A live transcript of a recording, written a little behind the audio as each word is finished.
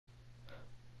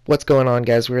What's going on,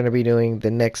 guys? We're going to be doing the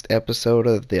next episode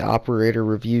of the operator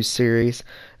review series,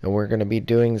 and we're going to be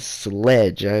doing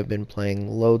Sledge. I've been playing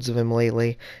loads of him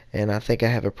lately, and I think I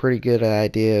have a pretty good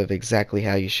idea of exactly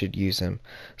how you should use him.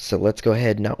 So let's go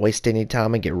ahead and not waste any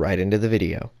time and get right into the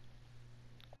video.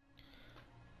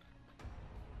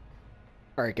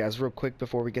 Alright guys, real quick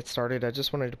before we get started, I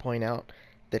just wanted to point out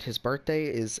that his birthday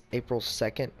is April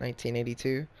 2nd,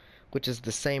 1982, which is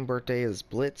the same birthday as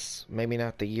Blitz, maybe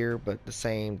not the year, but the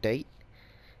same date.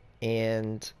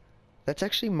 And that's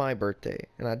actually my birthday,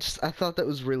 and I thought that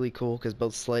was really cool because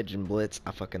both Sledge and Blitz,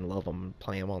 I fucking love them and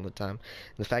play them all the time.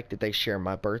 And the fact that they share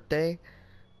my birthday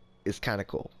is kind of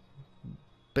cool.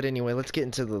 But anyway, let's get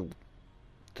into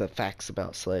the facts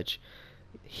about Sledge.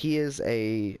 He is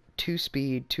a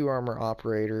 2-speed, 2-armor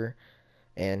operator,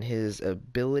 and his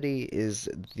ability is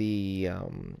the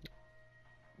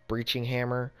breaching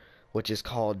hammer, which is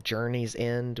called Journey's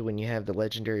End when you have the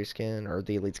legendary skin or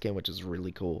the elite skin, which is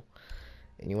really cool.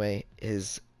 Anyway,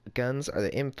 his guns are the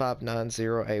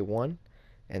M590A1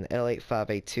 and the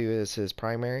L85A2 is his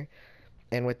primary.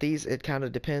 And with these, it kind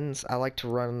of depends. I like to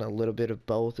run a little bit of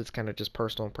both. It's kind of just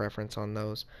personal preference on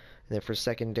those. And then for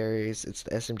secondaries, it's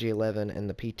the SMG11 and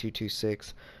the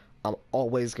P226. I'm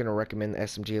always going to recommend the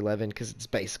SMG11 because it's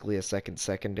basically a second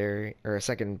secondary or a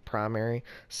second primary.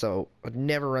 So I'd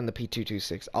never run the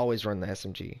P226. Always run the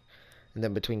SMG. And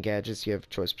then between gadgets, you have a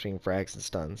choice between frags and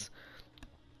stuns.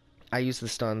 I use the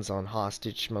stuns on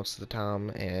hostage most of the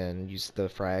time and use the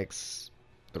frags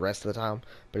the rest of the time,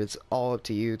 but it's all up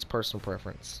to you. It's personal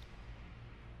preference.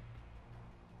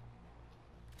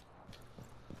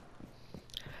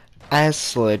 As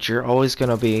Sledge, you're always going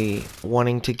to be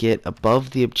wanting to get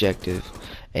above the objective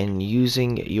and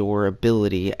using your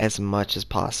ability as much as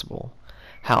possible.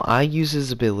 How I use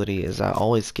his ability is I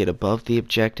always get above the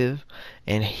objective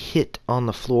and hit on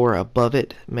the floor above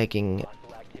it, making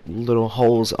little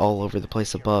holes all over the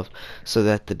place above so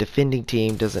that the defending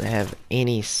team doesn't have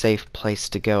any safe place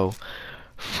to go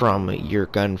from your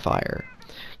gunfire.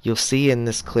 You'll see in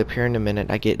this clip here in a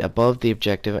minute I get above the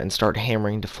objective and start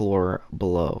hammering the floor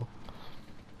below.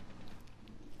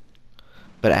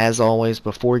 But as always,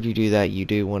 before you do that, you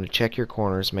do want to check your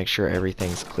corners, make sure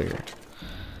everything's clear.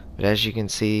 But as you can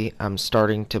see, I'm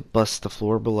starting to bust the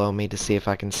floor below me to see if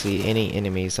I can see any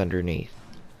enemies underneath.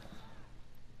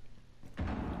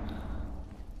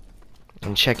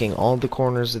 I'm checking all the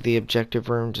corners of the objective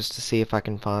room just to see if I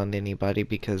can find anybody,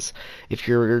 because if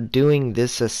you're doing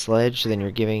this as Sledge, then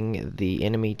you're giving the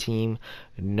enemy team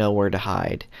nowhere to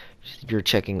hide. You're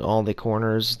checking all the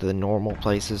corners, the normal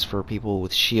places for people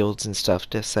with shields and stuff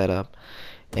to set up,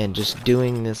 and just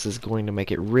doing this is going to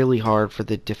make it really hard for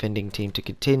the defending team to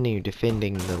continue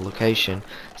defending the location,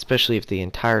 especially if the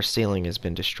entire ceiling has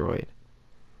been destroyed.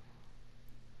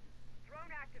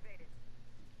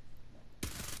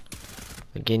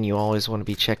 Again, you always want to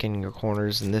be checking your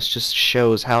corners, and this just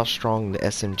shows how strong the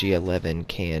SMG-11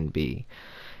 can be.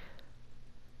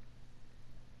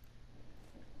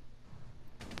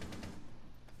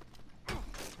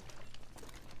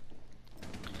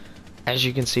 As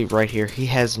you can see right here, he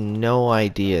has no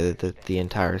idea that the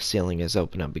entire ceiling is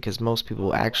open up, because most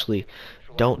people actually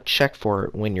don't check for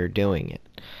it when you're doing it.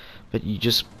 But you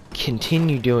just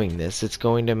continue doing this. It's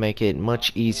going to make it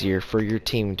much easier for your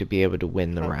team to be able to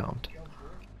win the round.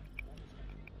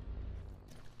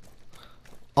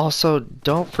 Also,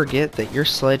 don't forget that your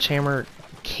sledgehammer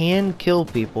can kill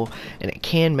people, and it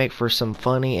can make for some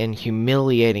funny and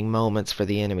humiliating moments for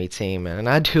the enemy team, and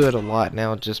I do it a lot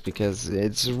now just because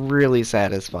it's really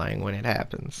satisfying when it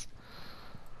happens.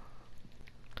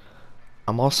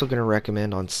 I'm also going to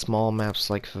recommend on small maps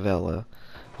like Favela,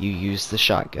 you use the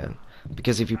shotgun,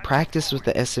 because if you practice with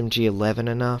the SMG-11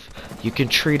 enough, you can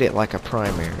treat it like a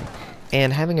primary.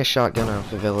 And having a shotgun on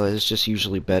Favela is just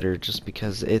usually better just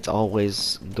because it's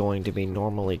always going to be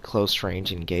normally close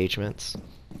range engagements.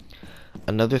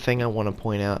 Another thing I want to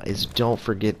point out is don't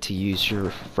forget to use your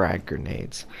frag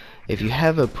grenades. If you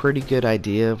have a pretty good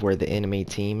idea of where the enemy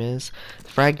team is,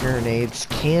 frag grenades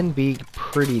can be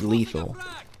pretty lethal,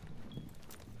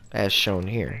 as shown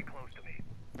here.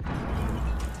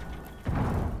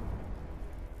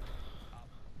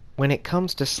 When it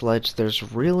comes to Sledge,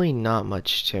 there's really not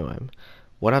much to him.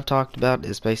 What I've talked about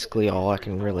is basically all I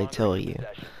can really tell you.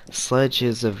 Sledge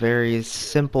is a very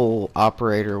simple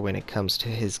operator when it comes to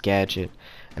his gadget,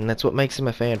 and that's what makes him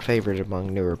a fan favorite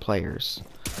among newer players.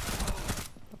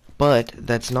 But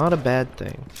that's not a bad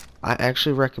thing. I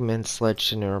actually recommend Sledge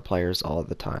to newer players all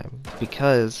the time,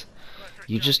 because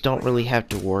you just don't really have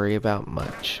to worry about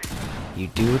much. You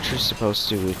do what you're supposed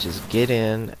to, which is get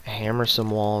in, hammer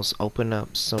some walls, open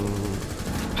up some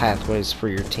pathways for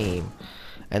your team,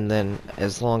 And then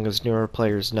as long as newer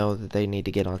players know that they need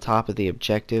to get on top of the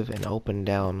objective and open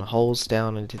down holes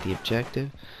down into the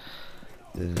objective,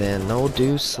 then they'll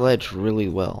do Sledge really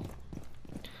well.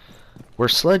 Where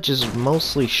Sledge is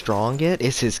mostly strong at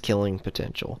is his killing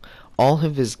potential. All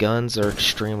of his guns are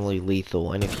extremely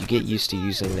lethal, and if you get used to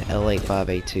using the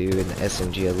L85A2 and the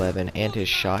SMG11 and his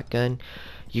shotgun,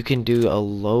 you can do a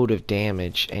load of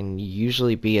damage and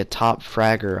usually be a top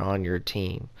fragger on your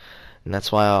team. And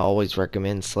that's why I always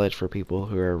recommend Sledge for people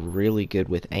who are really good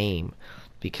with aim,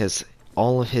 because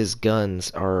all of his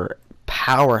guns are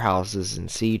powerhouses in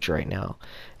Siege right now,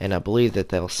 and I believe that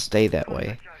they'll stay that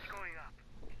way.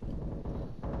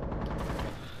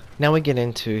 Now we get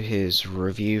into his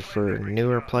review for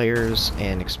newer players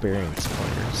and experienced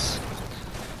players.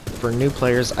 For new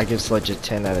players, I give Sledge a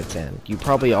 10 out of 10. You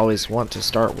probably always want to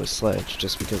start with Sledge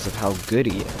just because of how good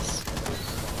he is.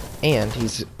 And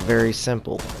he's very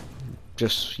simple.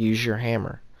 Just use your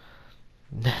hammer.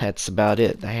 That's about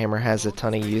it. The hammer has a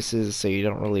ton of uses, so you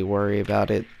don't really worry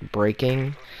about it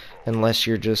breaking unless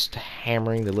you're just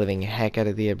hammering the living heck out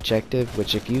of the objective,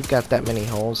 which if you've got that many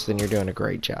holes, then you're doing a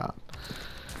great job.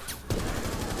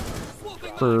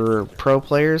 For pro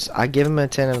players, I give him a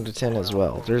 10 out of 10 as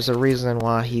well. There's a reason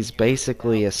why he's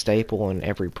basically a staple in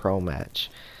every pro match.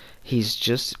 He's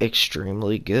just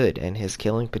extremely good, and his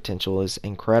killing potential is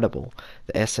incredible.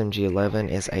 The SMG11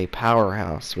 is a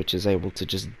powerhouse, which is able to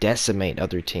just decimate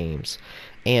other teams.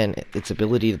 And its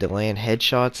ability to land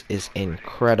headshots is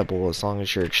incredible as long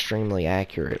as you're extremely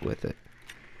accurate with it.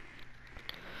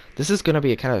 This is going to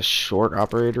be a kind of short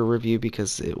operator review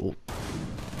because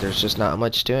there's just not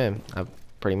much to him. I've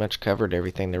pretty much covered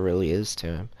everything there really is to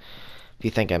him. If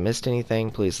you think I missed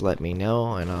anything, please let me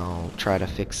know and I'll try to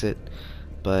fix it.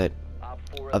 But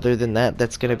other than that,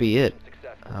 that's going to be it.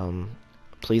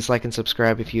 Please like and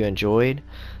subscribe if you enjoyed.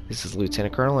 This is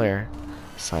LtCol-Ayre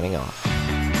signing off.